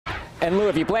And Lou,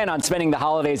 if you plan on spending the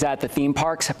holidays at the theme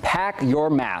parks, pack your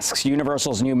masks.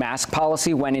 Universal's new mask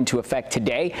policy went into effect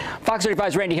today. Fox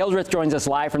 35's Randy Hildreth joins us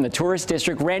live from the tourist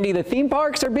district. Randy, the theme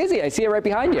parks are busy. I see it right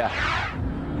behind you.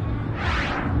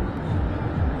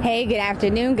 Hey, good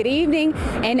afternoon, good evening,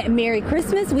 and Merry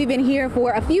Christmas. We've been here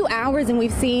for a few hours and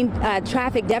we've seen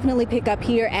traffic definitely pick up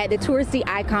here at the touristy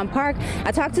Icon Park.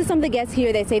 I talked to some of the guests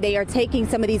here. They say they are taking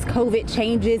some of these COVID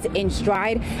changes in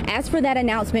stride. As for that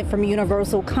announcement from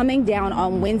Universal coming down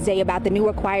on Wednesday about the new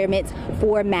requirements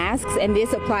for masks, and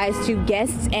this applies to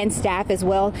guests and staff as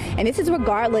well. And this is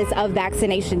regardless of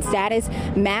vaccination status.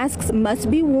 Masks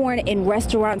must be worn in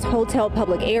restaurants, hotel,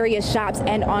 public areas, shops,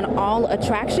 and on all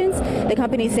attractions. The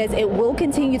company says it will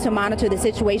continue to monitor the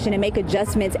situation and make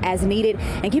adjustments as needed.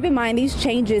 And keep in mind, these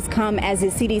changes come as the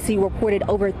CDC reported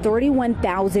over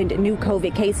 31,000 new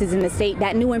COVID cases in the state.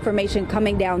 That new information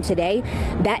coming down today.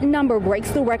 That number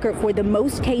breaks the record for the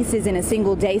most cases in a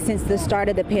single day since the start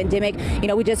of the pandemic. You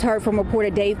know, we just heard from reporter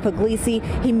Dave Puglisi.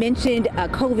 He mentioned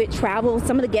COVID travel.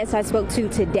 Some of the guests I spoke to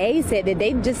today said that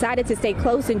they've decided to stay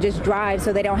close and just drive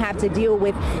so they don't have to deal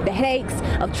with the headaches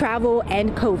of travel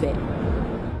and COVID.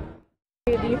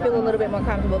 Do you feel a little bit more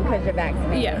comfortable because you're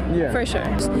vaccinated? Yeah, for sure.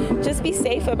 Just be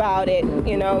safe about it.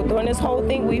 You know, during this whole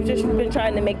thing, we've just been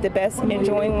trying to make the best,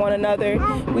 enjoying one another.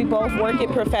 We both work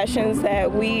in professions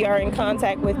that we are in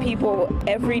contact with people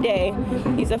every day.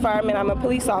 He's a fireman, I'm a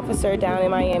police officer down in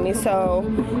Miami. So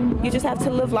you just have to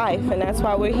live life, and that's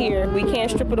why we're here. We can't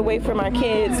strip it away from our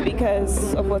kids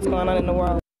because of what's going on in the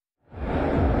world.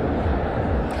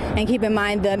 And keep in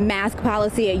mind, the mask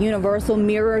policy at Universal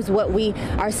mirrors what we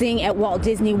are seeing at Walt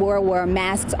Disney World, where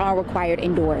masks are required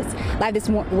indoors. Live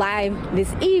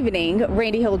this evening,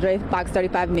 Randy Hildreth, Fox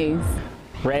 35 News.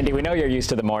 Randy, we know you're used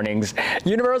to the mornings.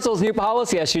 Universal's new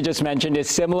policy, as you just mentioned, is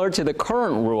similar to the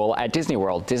current rule at Disney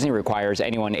World. Disney requires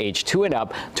anyone aged 2 and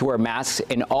up to wear masks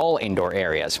in all indoor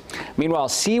areas. Meanwhile,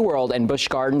 SeaWorld and Busch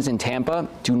Gardens in Tampa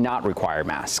do not require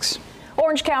masks.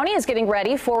 Orange County is getting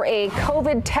ready for a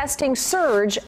COVID testing surge